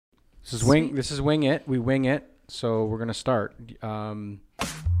This is Wing It. We wing it. So we're gonna start.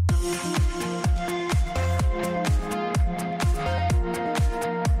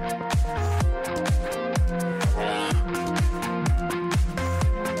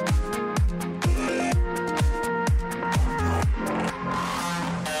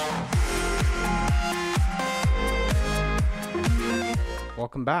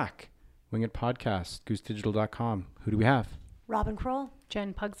 Welcome back. Wing It Podcast, goosedigital.com. Who do we have? Robin Kroll.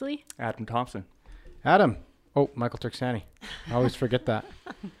 Jen Pugsley. Adam Thompson. Adam. Oh, Michael Turksani. I always forget that.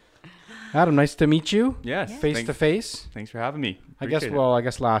 Adam, nice to meet you. Yes. Face to face. Thanks for having me. I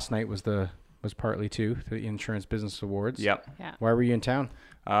guess last night was partly too the Insurance Business Awards. Yep. Yeah. Why were you in town?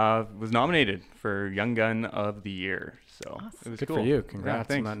 Was nominated for Young Gun of the Year. So Awesome. it was Good cool. for you. Congrats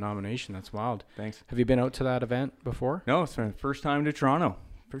Yeah, on that nomination. That's wild. Thanks. Have you been out to that event before? No, it's my first time to Toronto.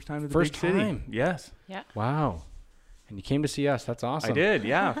 First time to the First big city. time? Yes. Yeah. Wow. And you came to see us. That's awesome. I did.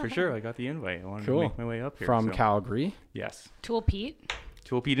 Yeah, for sure. I got the invite. I wanted Cool. to make my way up here. From so. Calgary. Yes. Tool Pete.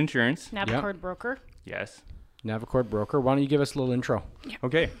 Tool Pete Insurance. Navicord Broker. Yes. Navicord Broker. Why don't you give us a little intro?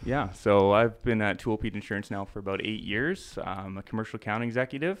 Okay. Yeah. So I've been at Tool Pete Insurance now for about 8 years. I'm a commercial account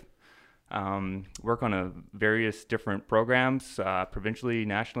executive. Work on various different programs, provincially,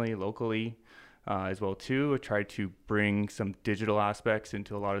 nationally, locally, as well too. I try to bring some digital aspects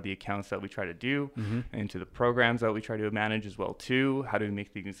into a lot of the accounts that we try to do, into the programs that we try to manage as well too. How do we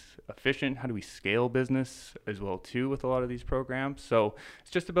make things efficient? How do we scale business as well too with a lot of these programs? So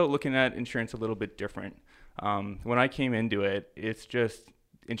it's just about looking at insurance a little bit different. When I came into it, it's just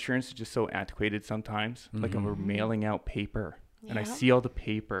insurance is just so antiquated sometimes. Like we're mailing out paper. And I see all the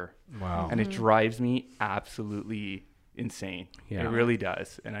paper. Wow. And it drives me absolutely insane. Yeah. It really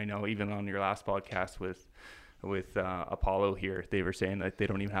does. And I know even on your last podcast with Apollo here, they were saying that they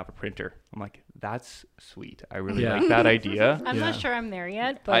don't even have a printer. I'm like, that's sweet. I really like that idea. I'm Yeah. not sure I'm there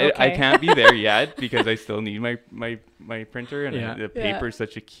yet, but I okay. can't be there yet because I still need my printer, and Yeah. the paper is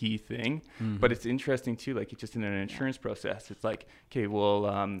such a key thing. But it's interesting too, like it's just in an insurance process. It's like, okay,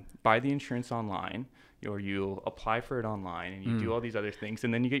 well, buy the insurance online, or you'll apply for it online, and you do all these other things,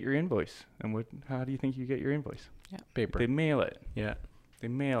 and then you get your invoice. And how do you think you get your invoice? Paper. They mail it. Yeah. They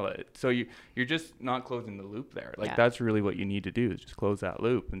mail it. So you're just not closing the loop there. Like Yeah. that's really what you need to do, is just close that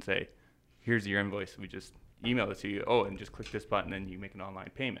loop and say, here's your invoice. We just email it to you. Oh, and just click this button and you make an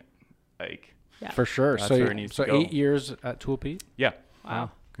online payment. Like, Yeah. For sure. That's So, where it needs to go. 8 years at Tool Pete? yeah. Wow.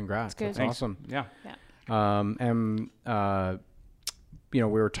 Congrats. That's good. That's Thanks. awesome. Yeah. We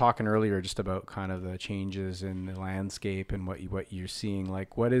were talking earlier just about kind of the changes in the landscape and what you're seeing.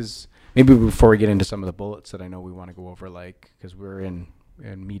 Like, what is, maybe before we get into some of the bullets that I know we want to go over, like, because we're in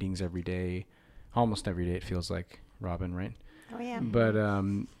meetings every day, almost every day it feels like, Robin, right? Oh, yeah. But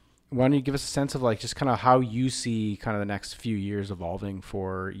why don't you give us a sense of like just kind of how you see kind of the next few years evolving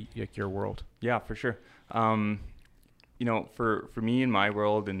for like your world? Yeah, for sure. For me in my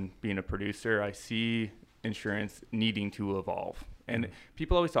world and being a producer, I see insurance needing to evolve. And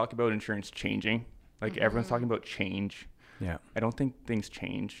people always talk about insurance changing. Like everyone's talking about change. Yeah. I don't think things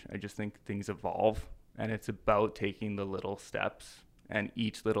change. I just think things evolve. And it's about taking the little steps. And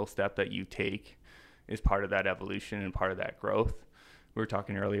each little step that you take is part of that evolution and part of that growth. We were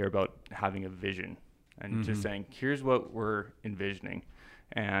talking earlier about having a vision and just saying, here's what we're envisioning.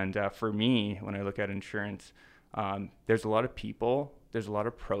 And for me, when I look at insurance, there's a lot of people, there's a lot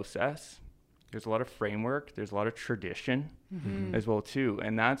of process, there's a lot of framework, there's a lot of tradition as well too.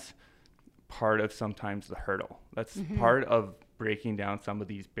 And that's part of sometimes the hurdle. That's part of breaking down some of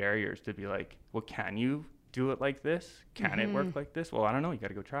these barriers to be like, well, can you do it like this? Can it work like this? Well, I don't know. You got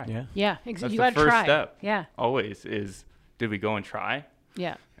to go try. Yeah. Yeah. That's You the got to first try. step. Yeah. Always is, did we go and try?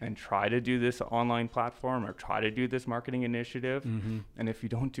 Yeah. And try to do this online platform or try to do this marketing initiative. And if you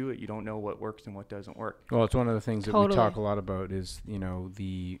don't do it, you don't know what works and what doesn't work. Well, it's one of the things that we Totally. talk a lot about is,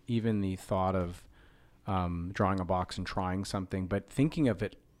 even the thought of drawing a box and trying something, but thinking of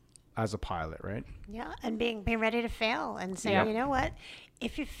it as a pilot, right? Yeah, and being ready to fail and saying, Yeah. you know what,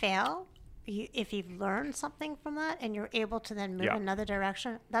 if you fail, if you've learned something from that and you're able to then move Yeah. another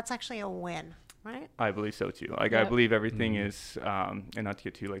direction, that's actually a win, right? I believe so too. Like I Yep. believe everything is, and not to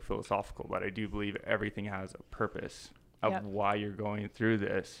get too like philosophical, but I do believe everything has a purpose of Yep. why you're going through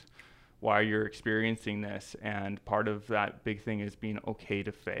this, why you're experiencing this. And part of that big thing is being okay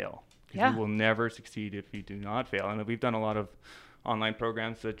to fail. 'Cause Yeah. you will never succeed if you do not fail. And we've done a lot of online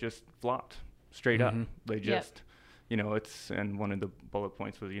programs that just flopped straight up. They just, it's, and one of the bullet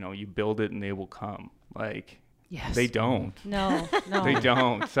points was, you build it and they will come. Like, Yes. they don't. No. They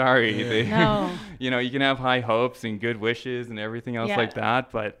don't. Sorry. They, No. you can have high hopes and good wishes and everything else Yeah. like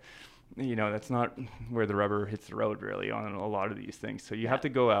that, but that's not where the rubber hits the road really on a lot of these things. So you have to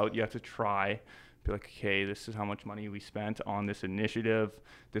go out, you have to try, be like, okay, this is how much money we spent on this initiative.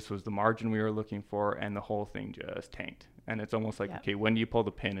 This was the margin we were looking for, and the whole thing just tanked. And it's almost like, okay, when do you pull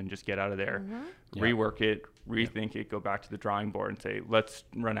the pin and just get out of there, rework it, rethink it, go back to the drawing board and say, let's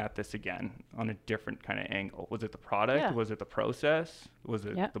run at this again on a different kind of angle. Was it the product? Yeah. Was it the process? Was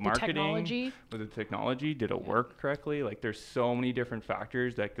it the marketing? Technology. Was it technology? Did it work correctly? Like, there's so many different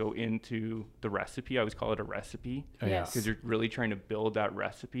factors that go into the recipe. I always call it a recipe. Yes. Because you're really trying to build that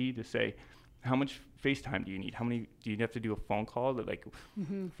recipe to say, how much FaceTime do you need? How many do you have to do a phone call? That, like,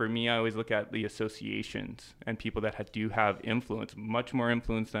 for me, I always look at the associations and people that do have influence, much more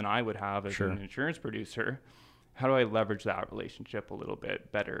influence than I would have as an insurance producer. How do I leverage that relationship a little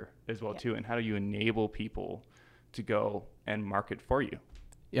bit better as well too? And how do you enable people to go and market for you?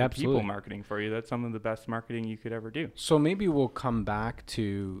 Yeah, absolutely. People marketing for you. That's some of the best marketing you could ever do. So maybe we'll come back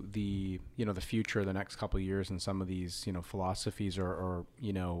to the future, the next couple of years, and some of these, philosophies or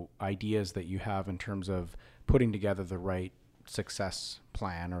ideas that you have in terms of putting together the right success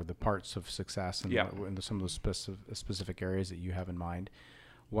plan or the parts of success and some of the specific areas that you have in mind.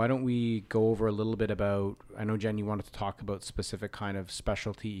 Why don't we go over a little bit about, I know, Jen, you wanted to talk about specific kind of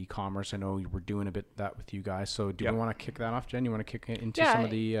specialty e-commerce. I know we're doing a bit that with you guys. So do we want to kick that off, Jen? You want to kick into some of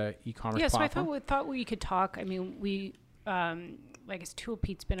the e-commerce platform? So I thought we could talk. I mean, I guess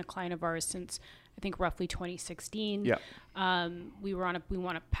Toolpete's been a client of ours since I think roughly 2016. Yeah. We were on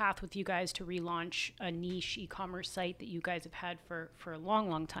a path with you guys to relaunch a niche e-commerce site that you guys have had for a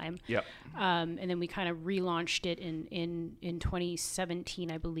long time. Yeah. And then we kind of relaunched it in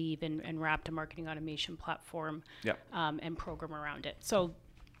 2017, I believe, and wrapped a marketing automation platform and program around it. So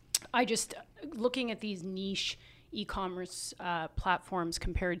I just, looking at these niche e-commerce platforms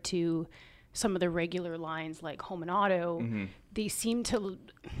compared to some of the regular lines like home and auto, they seem to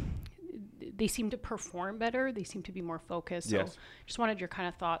perform better. They seem to be more focused. So just wanted your kind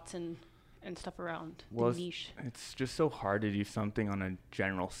of thoughts and stuff around the niche. It's just so hard to do something on a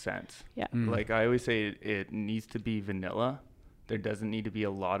general sense. Yeah. Like I always say, it needs to be vanilla. There doesn't need to be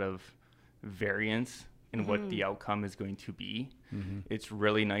a lot of variance in what the outcome is going to be. It's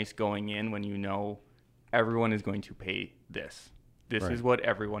really nice going in when you know everyone is going to pay this. This is what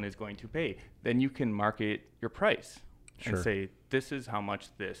everyone is going to pay. Then you can market your price and say, this is how much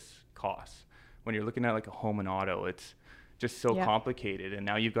this costs. When you're looking at like a home and auto, it's just so complicated. And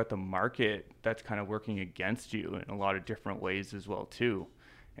now you've got the market that's kind of working against you in a lot of different ways as well too.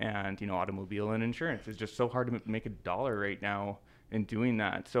 And, automobile and insurance is just so hard to make a dollar right now in doing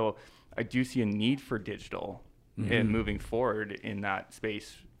that. So I do see a need for digital and moving forward in that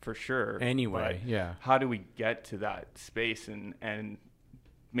space for sure. Anyway, how do we get to that space, and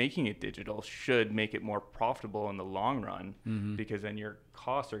making it digital should make it more profitable in the long run, because then your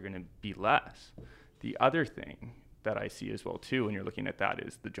costs are going to be less. The other thing that I see as well too, when you're looking at that,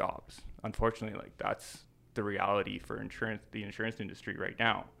 is the jobs. Unfortunately, like, that's the reality for the insurance industry right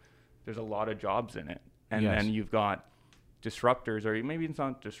now. There's a lot of jobs in it. And then you've got disruptors, or maybe it's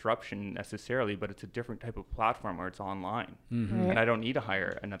not disruption necessarily, but it's a different type of platform where it's online. And I don't need to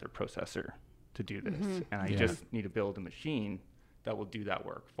hire another processor to do this. And I just need to build a machine that will do that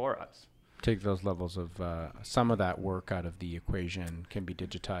work for us. Take those levels of some of that work out of the equation can be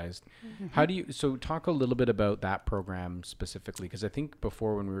digitized. How do you, so talk a little bit about that program specifically, because I think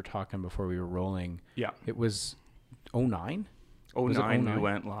before, when we were talking before we were rolling, it was 09? 09 we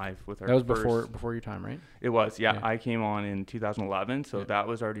went live with our That was first, before your time, right? It was, I came on in 2011, so that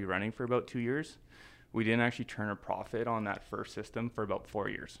was already running for about 2 years. We didn't actually turn a profit on that first system for about 4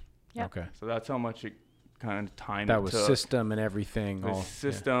 years. Okay. So that's how much it kind of time that it was took. System and everything. The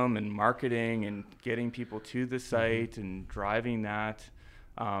system and marketing and getting people to the site and driving that.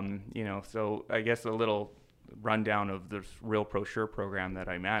 So I guess a little rundown of this Real ProSure program that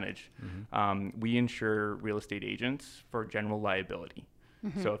I manage. We insure real estate agents for general liability.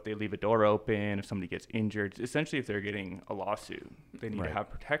 So if they leave a door open, if somebody gets injured, essentially if they're getting a lawsuit, they need to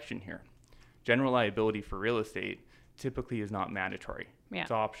have protection here. General liability for real estate typically is not mandatory. It's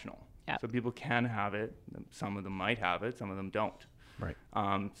optional. So people can have it. Some of them might have it. Some of them don't. Right.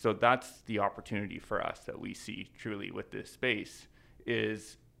 So that's the opportunity for us that we see truly with this space,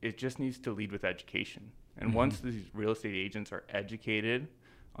 is it just needs to lead with education. And once these real estate agents are educated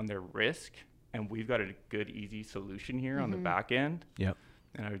on their risk, and we've got a good, easy solution here on the back end,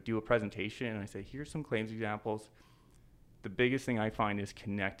 and I would do a presentation and I say, here's some claims examples. The biggest thing I find is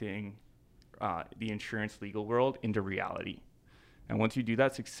connecting the insurance legal world into reality. And once you do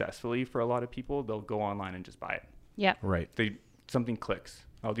that successfully for a lot of people, they'll go online and just buy it. Yeah. Right. Something clicks.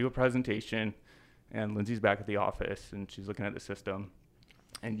 I'll do a presentation, and Lindsay's back at the office, and she's looking at the system.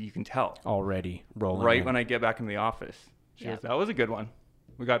 And you can tell already rolling right in. when I get back in the office. She Yeah. goes, that was a good one.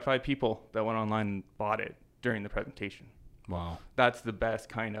 We got 5 people that went online and bought it during the presentation. Wow. That's the best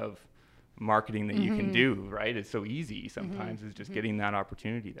kind of marketing that you can do, right? It's so easy sometimes is just getting that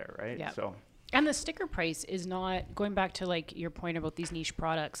opportunity there, right? Yeah. So And the sticker price is not, going back to like your point about these niche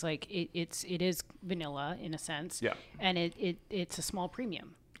products, like it is vanilla in a sense. Yeah. And it's a small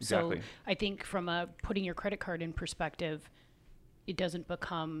premium. Exactly. So I think from putting your credit card in perspective, it doesn't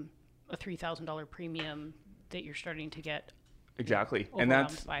become a $3,000 premium that you're starting to get. exactly. And overwhelmed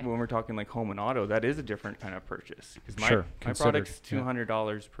that's by. when we're talking like home and auto, that is a different kind of purchase. Because my Sure, product's considered, yeah.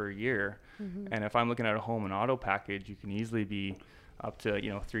 $200 per year. And if I'm looking at a home and auto package, you can easily be up to,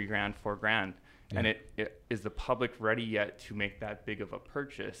 $3,000, $4,000. And it is the public ready yet to make that big of a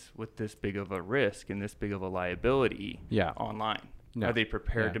purchase with this big of a risk and this big of a liability online? No. Are they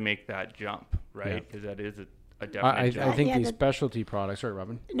prepared Yeah. to make that jump, right? Yeah. Because that is a definite jump. I think Yeah, these the- specialty products. Sorry,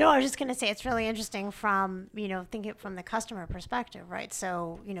 Robin. No, I was just going to say it's really interesting from, thinking from the customer perspective, right?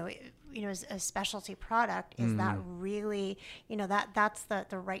 So, as a specialty product, is that really, that's the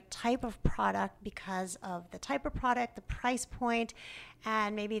right type of product because of the type of product, the price point,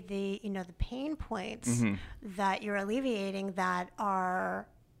 and maybe the pain points that you're alleviating that are,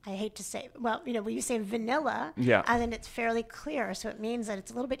 I hate to say, well, when you say vanilla, Yeah. and then it's fairly clear. So it means that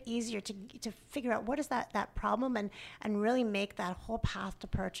it's a little bit easier to figure out what is that problem and really make that whole path to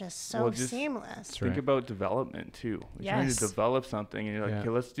purchase so Well, just seamless. That's Think right. about development too. You're trying to Yes. develop something and you're like, Yeah. okay,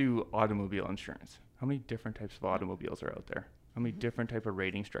 let's do automobile insurance. How many different types of automobiles are out there? How many different type of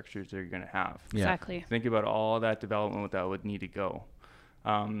rating structures are you going to have? Yeah. Exactly. Think about all that development that would need to go.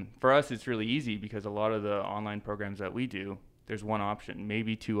 For us, it's really easy because a lot of the online programs that we do, there's one option,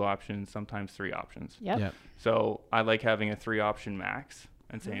 maybe 2 options, sometimes 3 options. Yep. Yeah. So I like having a 3 option max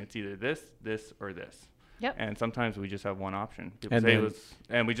and saying it's either this, this, or this. Yep. And sometimes we just have one option. People And say then-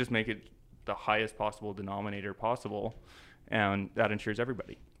 and we just make it the highest possible denominator possible, and that insures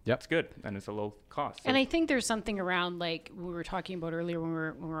everybody. Yep. It's good, and it's a low cost. And I think there's something around like we were talking about earlier when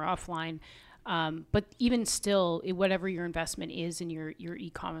we were offline. But even still, whatever your investment is in your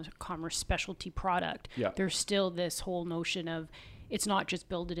e-commerce specialty product, Yeah. there's still this whole notion of it's not just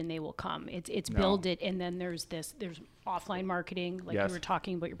build it and they will come. It's No. build it, and then there's offline marketing, like Yes. you were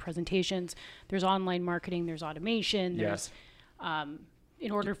talking about your presentations. There's online marketing. There's automation. Yes. There's in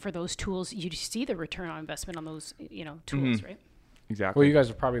order for those tools, you see the return on investment on those tools, right? exactly. Well, you guys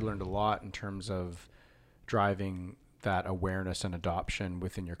have probably learned a lot in terms of driving that awareness and adoption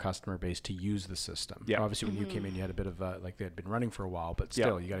within your customer base to use the system. Yeah. Obviously, when you came in, you had a bit of like they had been running for a while, but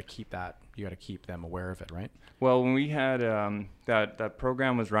still, you got to keep them aware of it, right? Well, when we had that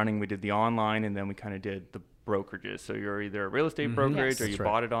program was running, we did the online, and then we kind of did the brokerages. So you're either a real estate brokerage Yes. or you That's right.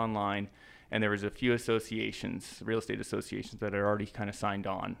 bought it online. And there was a few associations, real estate associations, that had already kind of signed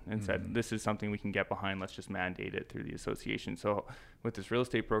on and said, this is something we can get behind. Let's just mandate it through the association. So with this real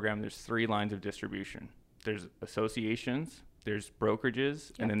estate program, there's 3 lines of distribution. There's associations, there's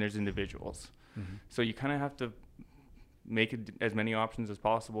brokerages, and then there's individuals. So you kind of have to make it as many options as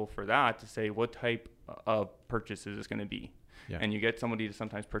possible for that to say what type of purchase is this going to be. Yeah. And you get somebody to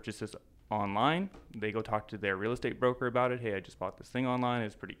sometimes purchase this online. They go talk to their real estate broker about it. Hey, I just bought this thing online.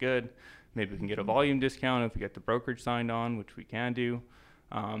 It's pretty good. Maybe we can get a volume discount if we get the brokerage signed on, which we can do.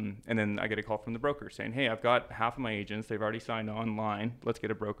 And then I get a call from the broker saying, hey, I've got half of my agents. They've already signed online. Let's get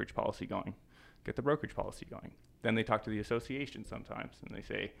a brokerage policy going. Get the brokerage policy going. Then they talk to the association sometimes and they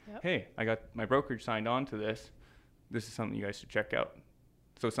say, hey, I got my brokerage signed on to this. This is something you guys should check out.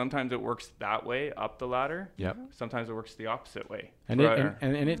 So sometimes it works that way up the ladder. Yep. Sometimes it works the opposite way. And For-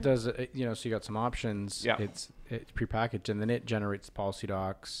 it does, so you got some options. Yeah. It's prepackaged, and then it generates policy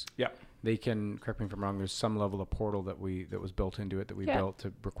docs. yeah. They can, correct me if I'm wrong, there's some level of portal that was built into it that we Yeah. built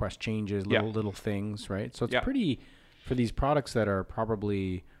to request changes, Yeah. little things, right? So it's Yeah. pretty, for these products that are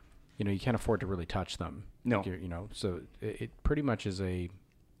probably, you can't afford to really touch them. No. Like so it pretty much is a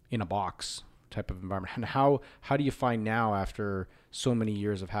in a box type of environment. And how do you find now, after so many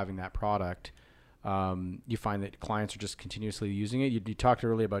years of having that product, you find that clients are just continuously using it? You talked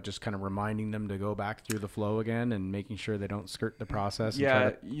earlier about just kind of reminding them to go back through the flow again and making sure they don't skirt the process. and try Yeah,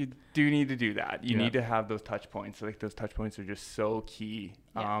 to- you do need to do that. You Yeah. need to have those touch points. Like those touch points are just so key.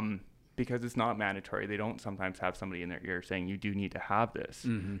 Yeah. Because it's not mandatory. They don't sometimes have somebody in their ear saying, you do need to have this.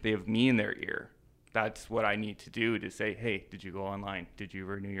 Mm-hmm. They have me in their ear. That's what I need to do to say, hey, did you go online? Did you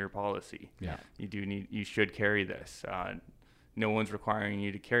renew your policy? Yeah. You should carry this. No one's requiring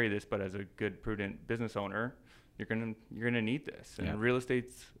you to carry this, but as a good, prudent business owner, you're gonna need this. And Yeah. real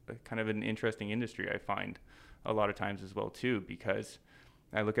estate's kind of an interesting industry, I find, a lot of times as well too, because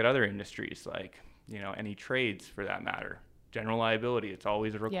I look at other industries like any trades for that matter. general liability. It's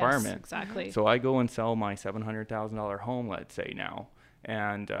always a requirement. Yes, exactly. So I go and sell my $700,000 home, let's say now,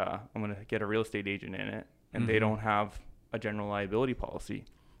 and I'm going to get a real estate agent in it, and they don't have a general liability policy.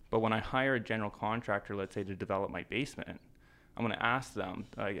 But when I hire a general contractor, let's say, to develop my basement, I'm going to ask them,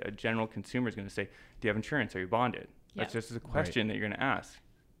 a general consumer is going to say, do you have insurance? Are you bonded? Yeah. That's just a question that you're going to ask.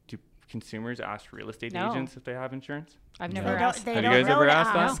 Do consumers ask real estate agents if they have insurance? I've never asked. Have you guys ever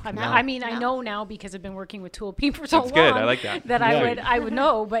asked that? No, I mean, I know now because I've been working with Tool P for so long. That's good. I like that. That I would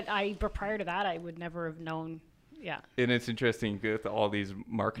know, but prior to that, I would never have known. Yeah. And it's interesting with all these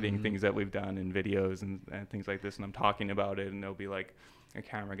marketing things that we've done in videos and things like this, and I'm talking about it, and there'll be like a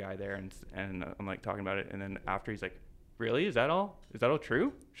camera guy there, and I'm like talking about it, and then after he's like, really? Is that all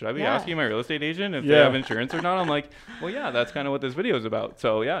true? Should I be asking my real estate agent if they have insurance or not? I'm like, well, yeah, that's kind of what this video is about.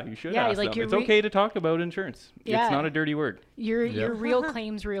 So yeah, you should ask them. It's okay to talk about insurance. Yeah. It's not a dirty word. Your real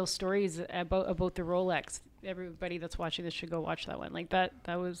claims, real stories about the Rolex. Everybody that's watching this should go watch that one. Like that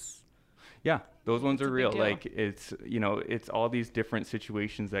was. Yeah, those ones are real. Like it's all these different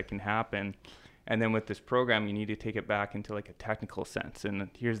situations that can happen. And then with this program, you need to take it back into like a technical sense. And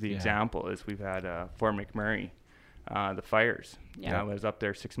here's the example is we've had Fort McMurray, the fires. I was up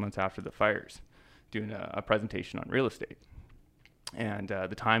there 6 months after the fires doing a presentation on real estate. And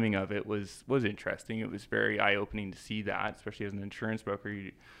the timing of it was interesting. It was very eye-opening to see that, especially as an insurance broker.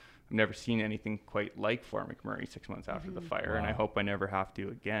 I've never seen anything quite like Fort McMurray 6 months after the fire. And I hope I never have to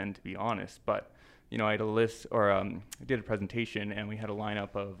again, to be honest. But, I had a list I did a presentation, and we had a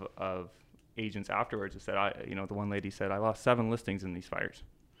lineup of agents afterwards that said, the one lady said, I lost 7 listings in these fires.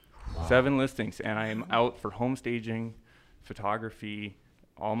 Wow. 7 listings, and I am out for home staging, photography,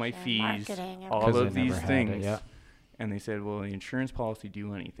 all my fees, all of these things. And they said, will the insurance policy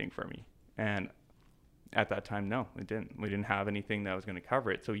do anything for me? And at that time, no, it didn't. We didn't have anything that was going to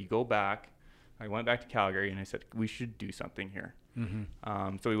cover it. So you go back. I went back to Calgary, and I said, we should do something here.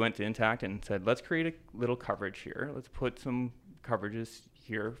 So we went to Intact and said, let's create a little coverage here. Let's put some coverages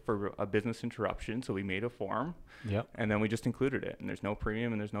here for a business interruption. So we made a form, and then we just included it, and there's no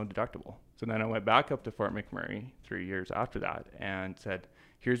premium and there's no deductible. So then I went back up to Fort McMurray 3 years after that and said,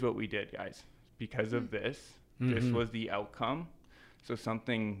 here's what we did, guys. Because of this, this was the outcome. So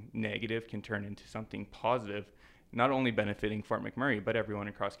something negative can turn into something positive, not only benefiting Fort McMurray, but everyone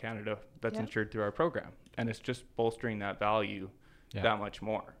across Canada that's insured through our program. And it's just bolstering that value that much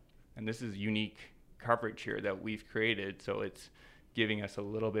more. And this is unique coverage here that we've created. So it's giving us a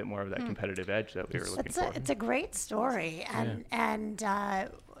little bit more of that competitive edge that we were looking for. It's a great story, and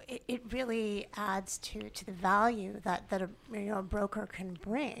it really adds to the value that a broker can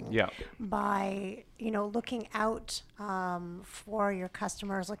bring by looking out for your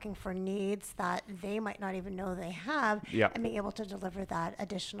customers, looking for needs that they might not even know they have, and being able to deliver that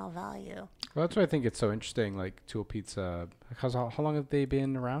additional value. Well, that's why I think it's so interesting. Like Tool Pizza, how long have they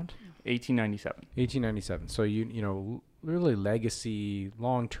been around? 1897. 1897. So really legacy,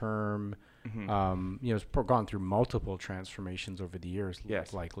 long term. It's gone through multiple transformations over the years,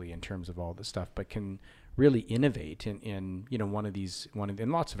 likely in terms of all this stuff, but can really innovate in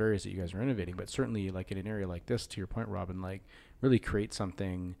in lots of areas that you guys are innovating, but certainly like in an area like this, to your point, Robin, like really create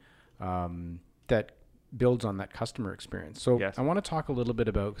something that builds on that customer experience. So I want to talk a little bit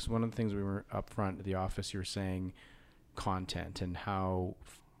about, because one of the things we were up front at the office, you were saying content and how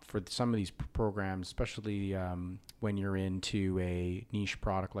for some of these programs, especially when you're into a niche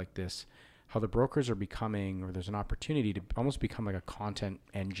product like this, how the brokers are becoming, or there's an opportunity to almost become like a content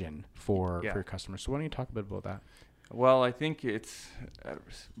engine for your customers. So why don't you talk a bit about that? Well, I think it's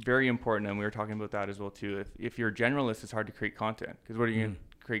very important, and we were talking about that as well too. If you're a generalist, it's hard to create content, because what are you going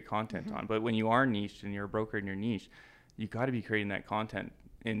to create content on? But when you are niched and you're a broker in your niche, you got to be creating that content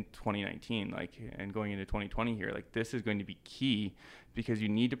in 2019, and going into 2020 here. Like, this is going to be key, because you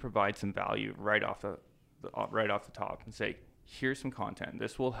need to provide some value right off the top and say, here's some content.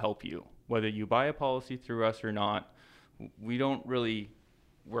 This will help you. Whether you buy a policy through us or not, we don't really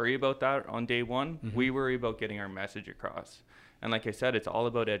worry about that on day one. We worry about getting our message across. And like I said, it's all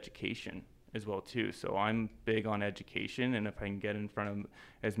about education as well too. So I'm big on education, and if I can get in front of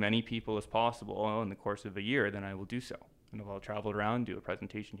as many people as possible in the course of a year, then I will do so. And if I'll travel around, do a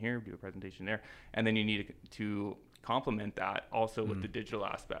presentation here, do a presentation there, and then you need to complement that also with the digital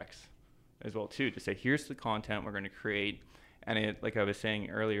aspects as well too, to say, here's the content we're going to create. And it, like I was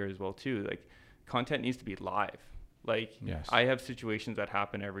saying earlier as well too, like, content needs to be live. Like, I have situations that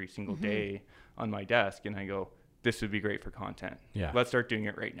happen every single day on my desk, and I go, this would be great for content. Let's start doing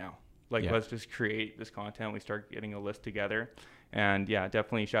it right now. Let's just create this content. We start getting a list together. And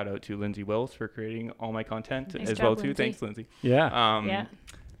definitely shout out to Lindsay Wills for creating all my content as well too. Thanks, Lindsay.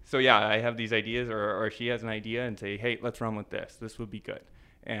 So yeah, I have these ideas, or she has an idea, and say, hey, let's run with this. This would be good.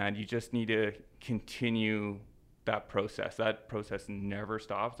 And you just need to continue that process. That process never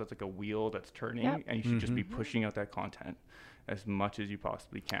stops. That's like a wheel that's turning, and you should just be pushing out that content as much as you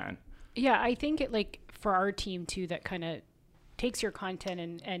possibly can. Yeah, I think it, like, for our team too, that kind of takes your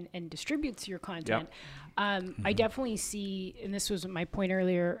content and distributes your content. I definitely see, and this was my point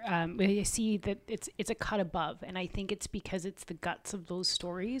earlier, I see that it's a cut above, and I think it's because it's the guts of those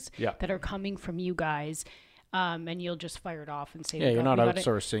stories that are coming from you guys. And you'll just fire it off and say, you're not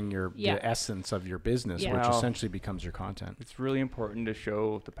outsourcing the essence of your business, which Well, essentially becomes your content. It's really important to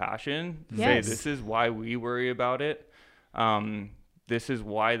show the passion. Yes. Say, this is why we worry about it. This is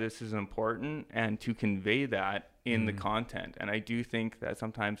why this is important, and to convey that in the content. And I do think that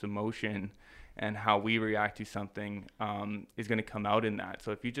sometimes emotion and how we react to something is going to come out in that.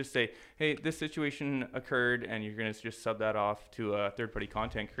 So if you just say, hey, this situation occurred, and you're going to just sub that off to a third-party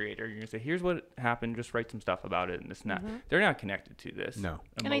content creator, you're going to say, here's what happened, just write some stuff about it and this and that. They're not connected to this. No.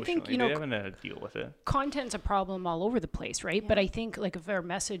 And I think, they haven't had to deal with it. Content's a problem all over the place, right? But I think, like, if our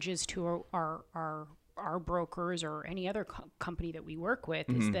message is to our brokers or any other company that we work with,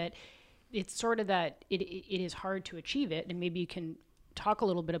 is that it's sort of that it is hard to achieve it, and maybe you can talk a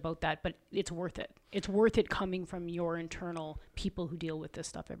little bit about that, but it's worth it. It's worth it coming from your internal people who deal with this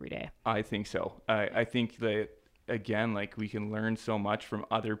stuff every day. I think so. I think that, again, like, we can learn so much from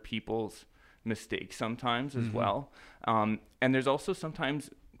other people's mistakes sometimes as well. And there's also sometimes,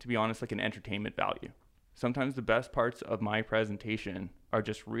 to be honest, like an entertainment value. Sometimes the best parts of my presentation are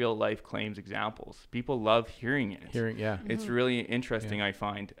just real life claims examples. People love hearing it. It's really interesting, I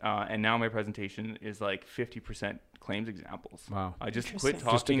find. And now my presentation is like 50% claims examples. Wow. I just quit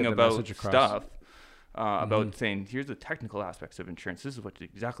talking about stuff, about saying, here's the technical aspects of insurance. This is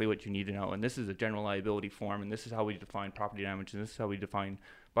exactly what you need to know. And this is a general liability form. And this is how we define property damage. And this is how we define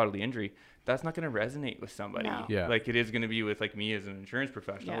bodily injury. That's not going to resonate with somebody. No. Like it is going to be with, like, me as an insurance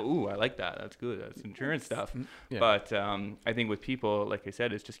professional. Yeah. Ooh, I like that. That's good. That's insurance stuff. Yeah. But I think with people, like I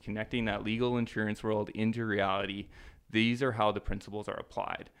said, it's just connecting that legal insurance world into reality. These are how the principles are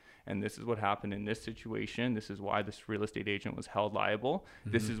applied. And this is what happened in this situation. This is why this real estate agent was held liable.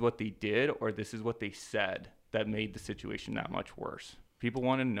 This is what they did, or this is what they said that made the situation that much worse. People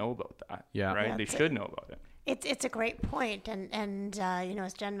want to know about that. Yeah. Right? Yeah, They it's should know about it. It's a great point, and you know,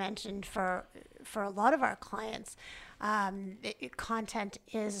 as Jen mentioned, for a lot of our clients, content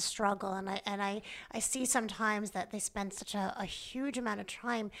is a struggle, and I see sometimes that they spend such a huge amount of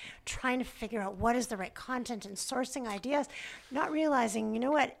time trying to figure out what is the right content and sourcing ideas, not realizing, you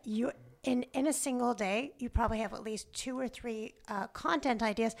know what, in a single day, you probably have at least 2 or 3 content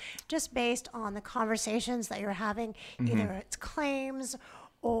ideas just based on the conversations that you're having, either it's claims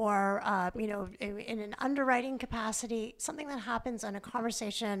or, you know, in an underwriting capacity, something that happens in a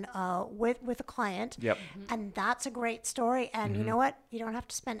conversation with a client. Yep. And that's a great story. And you know what? You don't have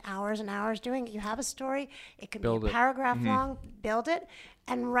to spend hours and hours doing it. You have a story. It can Build be a it. paragraph long. Build it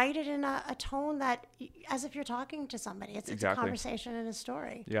and write it in a tone that, as if you're talking to somebody. It's a Exactly. conversation and a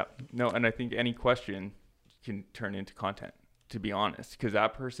story. Yeah. No, and I think any question can turn into content, to be honest, because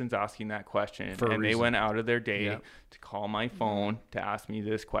that person's asking that question For a and they reason. went out of their day Yeah. to call my phone to ask me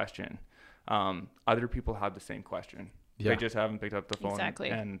this question. Other people have the same question. Yeah. They just haven't picked up the phone Exactly.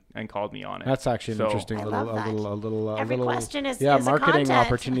 and called me on it. That's actually an So- interesting I little, love that. Every little question is yeah, a marketing content.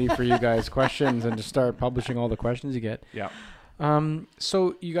 opportunity for you guys. Questions, and to start publishing all the questions you get. Yeah.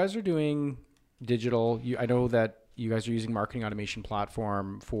 So you guys are doing digital. I know that you guys are using marketing automation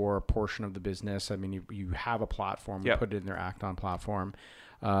platform for a portion of the business. I mean, you have a platform. You Yep. put it in their Acton platform,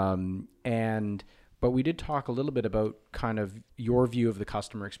 but we did talk a little bit about kind of your view of the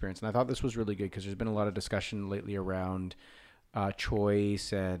customer experience, and I thought this was really good because there's been a lot of discussion lately around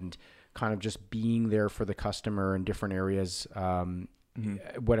choice and kind of just being there for the customer in different areas,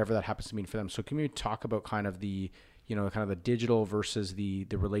 whatever that happens to mean for them. So can we talk about kind of the, you know, kind of the digital versus the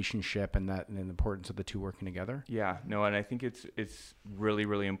relationship and the importance of the two working together? Yeah, no, and I think it's really,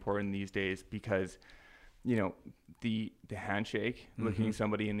 really important these days because, you know, the handshake, looking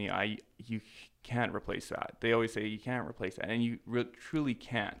somebody in the eye, you can't replace that. They always say you can't replace that, and you truly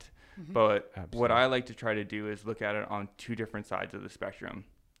can't. But what I like to try to do is look at it on 2 different sides of the spectrum,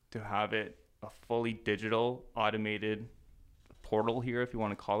 to have it a fully digital, automated portal here, if you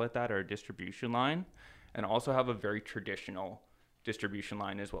want to call it that, or a distribution line, and also have a very traditional distribution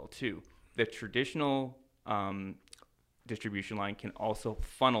line as well too. The traditional distribution line can also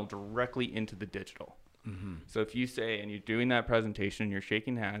funnel directly into the digital. So if you say, and you're doing that presentation, you're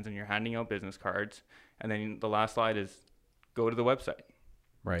shaking hands and you're handing out business cards, and then the last slide is go to the website.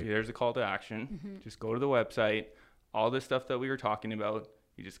 Right. There's a call to action. Just go to the website. All this stuff that we were talking about,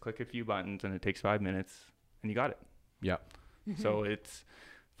 You just click a few buttons and it takes 5 minutes and you got it. Yeah. So it's,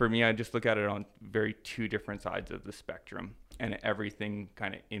 for me, I just look at it on very two different sides of the spectrum and everything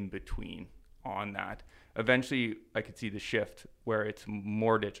kind of in between on that. Eventually, I could see the shift where it's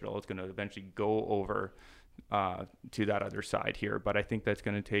more digital. It's going to eventually go over to that other side here. But I think that's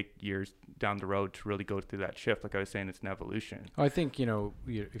going to take years down the road to really go through that shift. Like I was saying, it's an evolution. I think,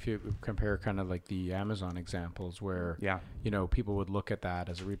 if you compare kind of like the Amazon examples where, people would look at that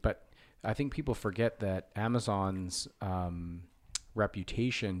as but I think people forget that Amazon's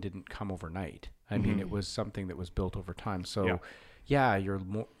reputation didn't come overnight. I mean, it was something that was built over time. So a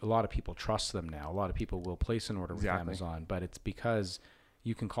lot of people trust them now. A lot of people will place an order with Amazon, but it's because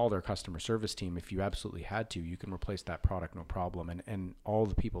you can call their customer service team if you absolutely had to. You can replace that product, no problem. And all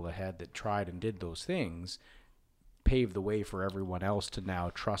the people that tried and did those things paved the way for everyone else to now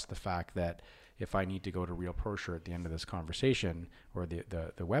trust the fact that if I need to go to Real ProSure at the end of this conversation or the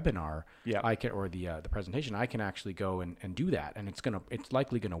webinar, I can, or the presentation, I can actually go and do that, and it's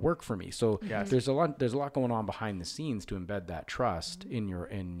likely gonna work for me. So there's a lot going on behind the scenes to embed that trust in your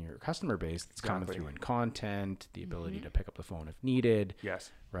customer base. That's coming through in content, the ability to pick up the phone if needed. Yes.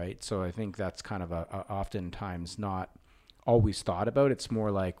 Right. So I think that's kind of a oftentimes not always thought about. It's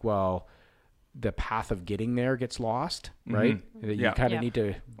more like, well, the path of getting there gets lost, right? That you kind of need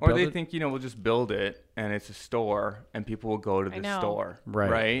to or they think, we'll just build it and it's a store and people will go to the store,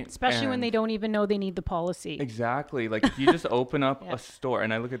 right? Especially when they don't even know they need the policy. Exactly. Like if you just open up a store,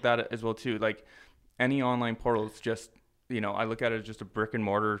 and I look at that as well too, like any online portal is just, I look at it as just a brick and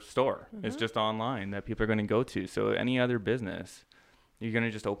mortar store. It's just online that people are going to go to. So any other business, you're going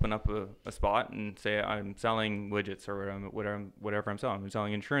to just open up a spot and say, I'm selling widgets or whatever I'm selling. I'm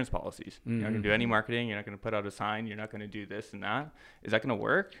selling insurance policies. You're not going to do any marketing. You're not going to put out a sign. You're not going to do this and that. Is that going to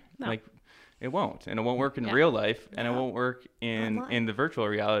work? No. Like, it won't. And it won't work in real life. And it won't work in the virtual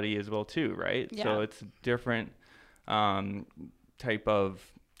reality as well too, right? Yeah. So it's a different type of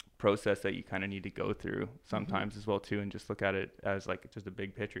process that you kind of need to go through sometimes as well too, and just look at it as like just a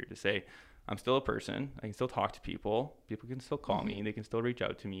big picture to say, I'm still a person. I can still talk to people. People can still call me. They can still reach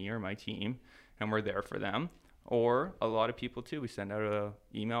out to me or my team, and we're there for them. Or a lot of people too, we send out a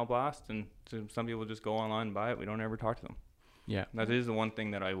email blast, and some people just go online and buy it. We don't ever talk to them. Yeah. That is the one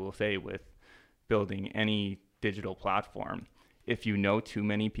thing that I will say with building any digital platform. If you know too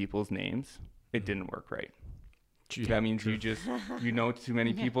many people's names, it didn't work right. That means you know too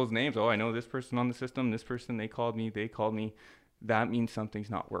many people's names. Oh, I know this person on the system, this person, they called me. That means something's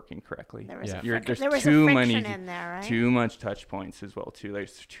not working correctly. There's too friction in there, right? Too much touch points as well too.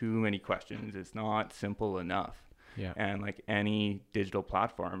 There's too many questions. It's not simple enough. Yeah. And like any digital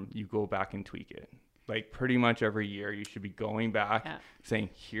platform, you go back and tweak it. Like pretty much every year, you should be going back saying,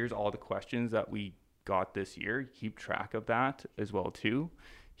 here's all the questions that we got this year. Keep track of that as well too.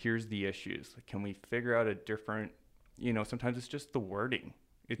 Here's the issues. Like, can we figure out a different, sometimes it's just the wording.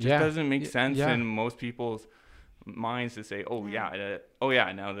 It just doesn't make sense in most people's minds to say, now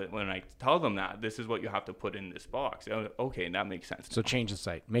that when I tell them that, this is what you have to put in this box. Okay, that makes sense. So change the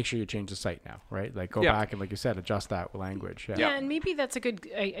site. Make sure you change the site now, right? Like go back and, like you said, adjust that language. Yeah, and maybe that's a good,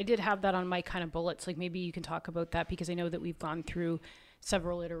 I did have that on my kind of bullets. Like maybe you can talk about that, because I know that we've gone through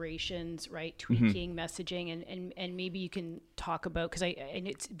several iterations, right? Tweaking messaging, and maybe you can talk about, because and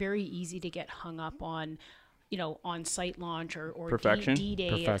it's very easy to get hung up on, on site launch or perfection.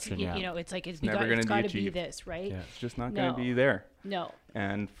 D-Day. Perfection, it's like it's never going got to to be this, right? Yeah. It's just not going to be there. No.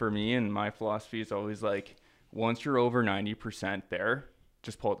 And for me, and my philosophy is always like, once you're over 90% there,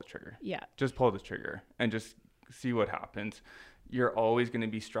 just pull the trigger. Yeah. Just pull the trigger and just see what happens. You're always going to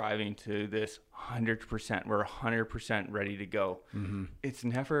be striving to this 100%. We're 100% ready to go. It's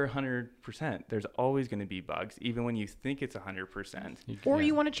never 100%. There's always going to be bugs, even when you think it's 100%. Or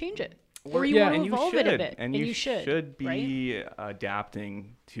you want to change it. Or you want to evolve it a bit. And you should be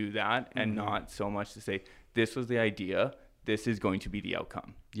adapting to that, and not so much to say, this was the idea, this is going to be the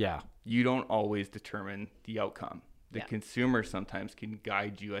outcome. Yeah. You don't always determine the outcome. The consumer sometimes can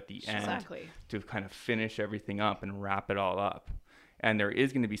guide you at the end to kind of finish everything up and wrap it all up. And there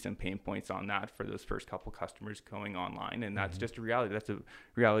is going to be some pain points on that for those first couple customers going online. And that's just a reality. That's a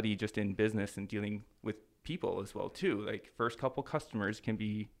reality just in business and dealing with people as well too. Like first couple customers can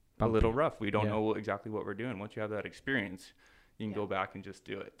be a little rough. We don't know exactly what we're doing. Once you have that experience, you can go back and just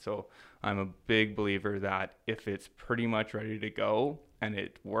do it. So I'm a big believer that if it's pretty much ready to go and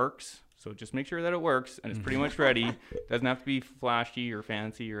it works, so just make sure that it works and it's pretty much ready. Doesn't have to be flashy or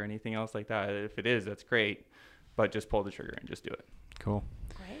fancy or anything else like that. If it is, that's great. But just pull the trigger and just do it. Cool.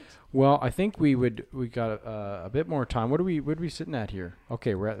 Great. Well, I think we got a bit more time. What are we sitting at here?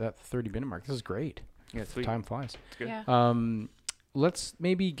 Okay, we're at that 30-minute mark. This is great. Yeah, sweet. Time flies. It's good. Yeah. let's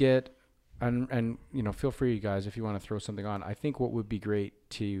maybe get, and you know, feel free, you guys, if you want to throw something on. I think what would be great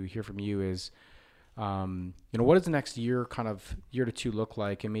to hear from you is, you know, what does the next year, kind of year to two, look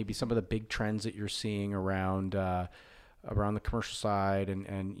like, and maybe some of the big trends that you're seeing around the commercial side,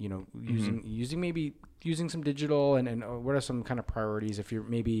 and you know, using some digital, and what are some kind of priorities, if you're,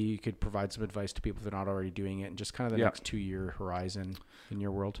 maybe you could provide some advice to people if they're not already doing it, and just kind of the next 2 year horizon in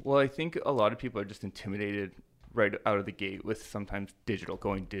your world. Well, I think a lot of people are just intimidated right out of the gate with sometimes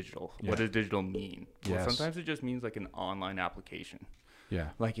going digital. What does digital mean? Well, sometimes it just means like an online application. Yeah.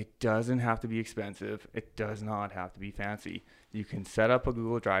 Like, it doesn't have to be expensive. It does not have to be fancy. You can set up a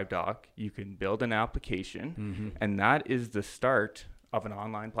Google Drive doc. You can build an application, and that is the start of an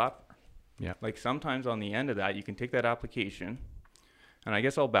online platform. Yeah. Like, sometimes on the end of that, you can take that application, and I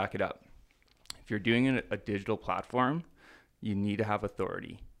guess I'll back it up. If you're doing a digital platform, you need to have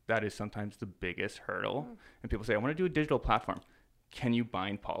authority. That is sometimes the biggest hurdle. And people say, I want to do a digital platform. Can you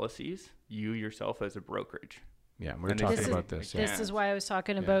bind policies? You yourself as a brokerage. Yeah, we're talking about this. This is why I was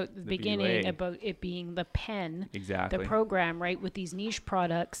talking about the beginning, BUA. about it being the pen, Exactly. the program, right? With these niche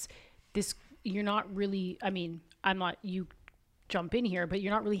products, you're not really, I mean, you jump in here, but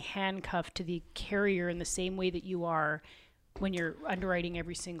you're not really handcuffed to the carrier in the same way that you are when you're underwriting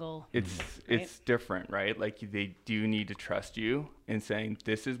every single. It's different, right? Like, they do need to trust you in saying,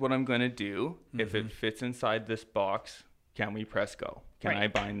 this is what I'm going to do. If it fits inside this box, can we press go? Can I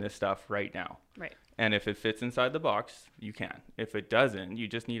bind this stuff right now? Right. And if it fits inside the box, you can. If it doesn't, you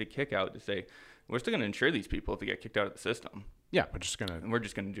just need a kick out to say, we're still going to insure these people if they get kicked out of the system. Yeah, we're just going to. And we're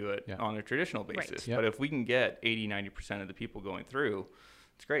just going to do it on a traditional basis. Right. Yep. But if we can get 80-90% of the people going through,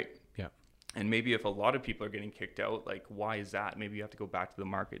 it's great. Yeah. And maybe if a lot of people are getting kicked out, like, why is that? Maybe you have to go back to the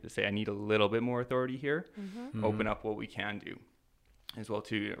market to say, I need a little bit more authority here. Open up what we can do as well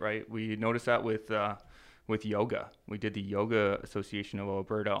too, right? We noticed that with yoga. We did the Yoga Association of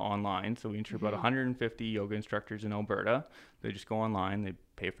Alberta online. So we insure about 150 yoga instructors in Alberta. They just go online, they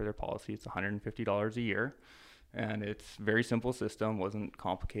pay for their policy. It's $150 a year. And it's a very simple system, wasn't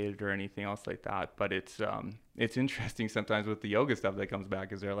complicated or anything else like that. But it's interesting sometimes with the yoga stuff that comes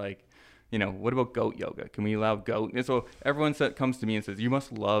back, is they're like, you know, what about goat yoga? Can we allow goat? And so everyone comes to me and says, you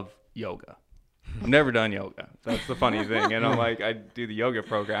must love yoga. I've never done yoga. That's the funny thing. And I'm like, I do the yoga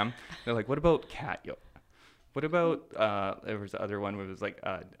program. They're like, what about cat yoga? What about, there was the other one where it was like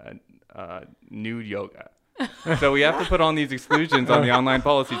nude yoga. So we have to put on these exclusions on the online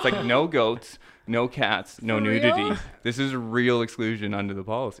policy. It's like, no goats, no cats, no nudity. Real? This is a real exclusion under the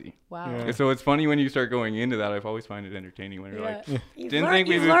policy. Wow. Yeah. So it's funny when you start going into that. I've always find it entertaining when you're like, You've didn't learned, think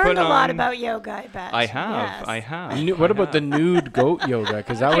we you've would learned put a lot on- about yoga, I bet. I have. Yes. I have. What about the nude goat yoga?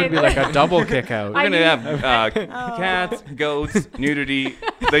 Because that would be like a double kick out. We're going to have cats, goats, nudity.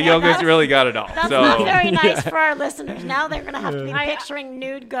 The yoga's really got it all. That's So not very nice for our listeners. Now they're going to have to be picturing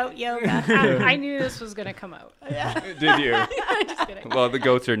nude goat yoga. I knew this was going to come out. did you? Just kidding. Well, the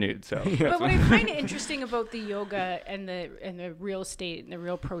goats are nude, so. But what I find interesting about the yoga and the real estate and the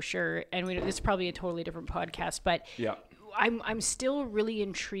real brochure, and this is probably a totally different podcast, but Yeah. I'm still really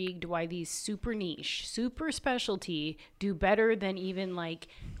intrigued why these super niche, super specialty do better than even like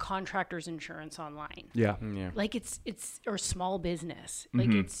contractors insurance online. Yeah. Yeah. Like it's or small business.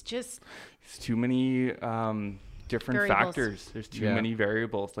 Like it's just It's too many different Variables. factors. There's too many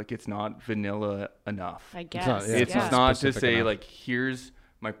variables. Like, it's not vanilla enough. I guess. not- yeah, It's yeah. not to specific say enough. like, here's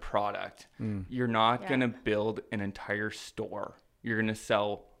my product. You're not Yeah. going to build an entire store. You're going to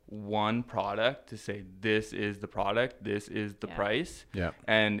sell one product to say, this is the product, this is the Yeah. price. Yeah.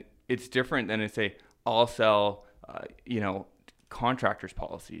 And it's different than to say, I'll sell, contractors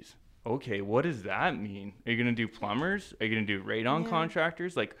policies. Okay, what does that mean? Are you going to do plumbers? Are you going to do radon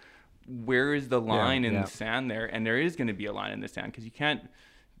contractors? Like, where is the line in the sand there? And there is going to be a line in the sand, because you can't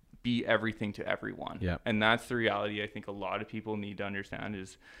be everything to everyone. Yeah. And that's the reality I think a lot of people need to understand,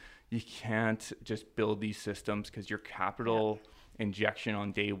 is you can't just build these systems because your capital injection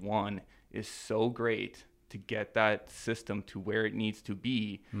on day one is so great to get that system to where it needs to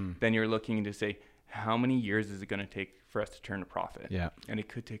be. Then you're looking to say, how many years is it going to take for us to turn a profit? Yeah. And it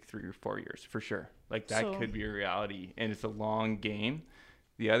could take 3 or 4 years for sure. Like, that So- could be a reality, and it's a long game.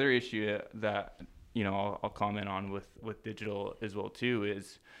 The other issue that, I'll comment on with digital as well too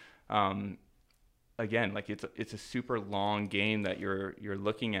is, again, like, it's a super long game that you're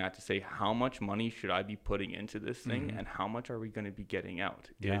looking at to say, how much money should I be putting into this thing, and how much are we going to be getting out?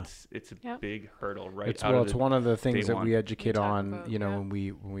 Yeah. It's a Yeah. big hurdle, right? It's one of the things day that we one. educate talk on, about, when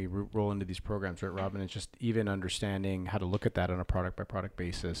we roll into these programs, right, Robin? It's just even understanding how to look at that on a product by product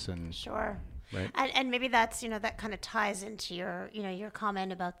basis, and Sure. Right. And maybe that's, that kind of ties into your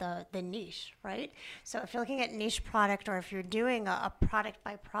comment about the niche, right? So if you're looking at niche product, or if you're doing a product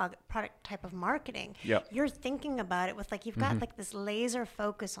by product type of marketing, you're thinking about it with you've got this laser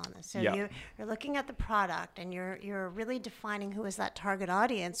focus on this. So you're looking at the product, and you're really defining who is that target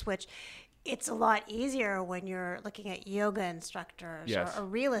audience, which it's a lot easier when you're looking at yoga instructors or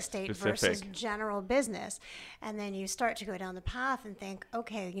real estate versus general business. And then you start to go down the path and think,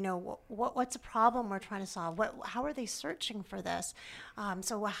 okay, what's a problem we're trying to solve? How are they searching for this?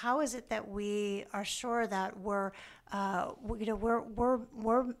 So how is it that we are sure that we're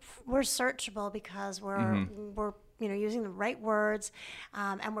searchable because we're using the right words,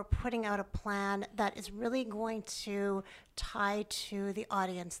 and we're putting out a plan that is really going to tie to the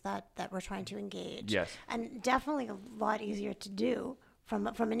audience that we're trying to engage. Yes. And definitely a lot easier to do from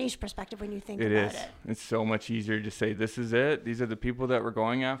a niche perspective when you think about it. It's so much easier to say, this is it. These are the people that we're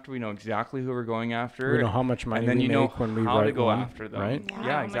going after. We know exactly who we're going after. We know how much money and then we you know make when we how write to go one, after them. right?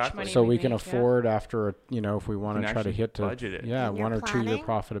 Yeah, exactly. So we can afford after, if we want to try to hit budget it. 1 or 2 year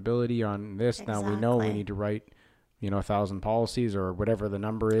profitability on this. Exactly. Now we know we need to write 1,000 policies or whatever the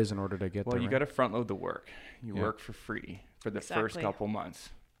number is in order to get there. Well, you got to front load the work. You work for free for the first couple months.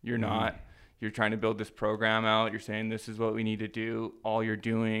 You're not, you're trying to build this program out. You're saying, this is what we need to do. All you're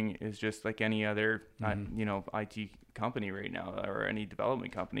doing is just like any other, IT company right now, or any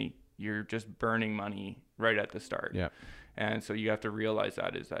development company. You're just burning money right at the start. Yeah. And so you have to realize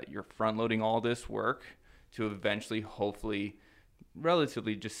that you're front loading all this work to eventually, hopefully,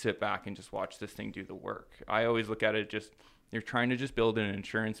 relatively just sit back and just watch this thing do the work. I always look at it you're trying to just build an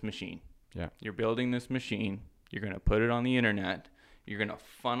insurance machine. Yeah. You're building this machine. You're going to put it on the internet. You're going to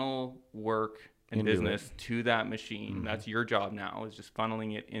funnel work and business to that machine. Mm-hmm. That's your job now, is just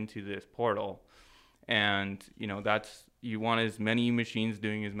funneling it into this portal. And, you want as many machines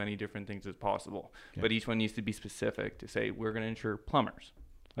doing as many different things as possible. Yeah. But each one needs to be specific to say, we're going to insure plumbers.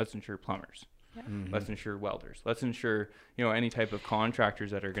 Let's insure plumbers. Yeah. Mm-hmm. Let's insure welders. Let's insure, any type of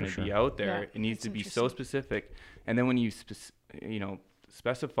contractors that are going to be out there. Yeah, it needs to be so specific. And then when you,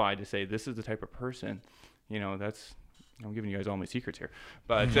 specify to say, this is the type of person, I'm giving you guys all my secrets here,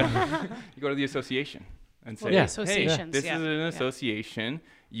 but you go to the association and say, hey, this is an association.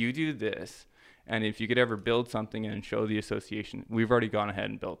 You do this. And if you could ever build something and show the association, we've already gone ahead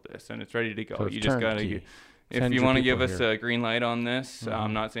and built this and it's ready to go. So you just got to... If you want to give us a green light on this,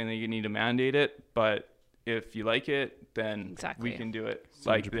 I'm not saying that you need to mandate it, but if you like it, then we can do it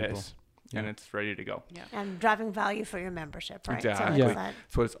like this, and it's ready to go. Yeah. And driving value for your membership, right? Exactly. So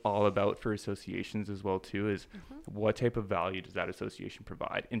that's what it's all about for associations as well, too, is what type of value does that association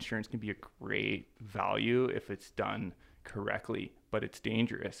provide? Insurance can be a great value if it's done correctly, but it's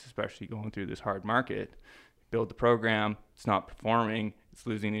dangerous, especially going through this hard market. Build the program, it's not performing, it's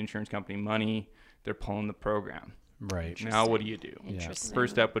losing the insurance company money. They're pulling the program. Right. Now, what do you do?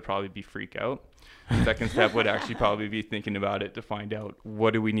 First step would probably be freak out. Second step would actually probably be thinking about it to find out,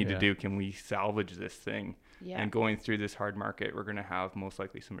 what do we need to do? Can we salvage this thing? Yeah. And going through this hard market, we're going to have most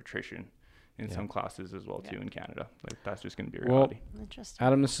likely some attrition in some classes as well, too, in Canada. That's just going to be a reality. Interesting.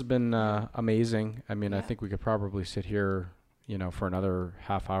 Adam, this has been amazing. I mean, I think we could probably sit here for another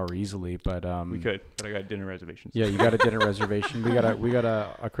half hour easily, but we could, but I got dinner reservations. Yeah, you got a dinner reservation. We got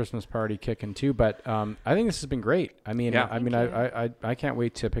a Christmas party kicking too, but I think this has been great. I mean, I can't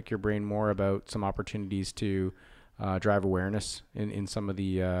wait to pick your brain more about some opportunities to drive awareness in some of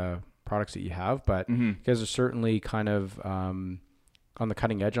the products that you have, but you guys are certainly kind of on the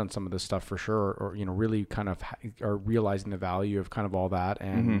cutting edge on some of this stuff for sure, or really kind of are realizing the value of kind of all that,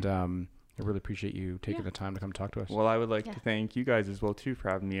 and I really appreciate you taking the time to come talk to us. Well, I would like to thank you guys as well, too, for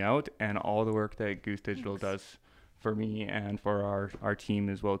having me out, and all the work that Goose Digital does for me and for our team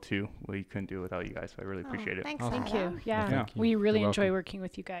as well, too. We couldn't do it without you guys, so I really appreciate it. Thanks. Thank you. Yeah. Thank you. We really enjoy working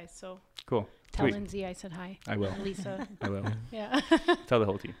with you guys. So cool. Tell Lindsay I said hi. I will. Lisa. I will. Yeah. Tell the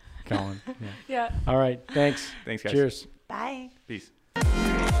whole team. Colin. Yeah. All right. Thanks. Thanks, guys. Cheers. Bye. Peace.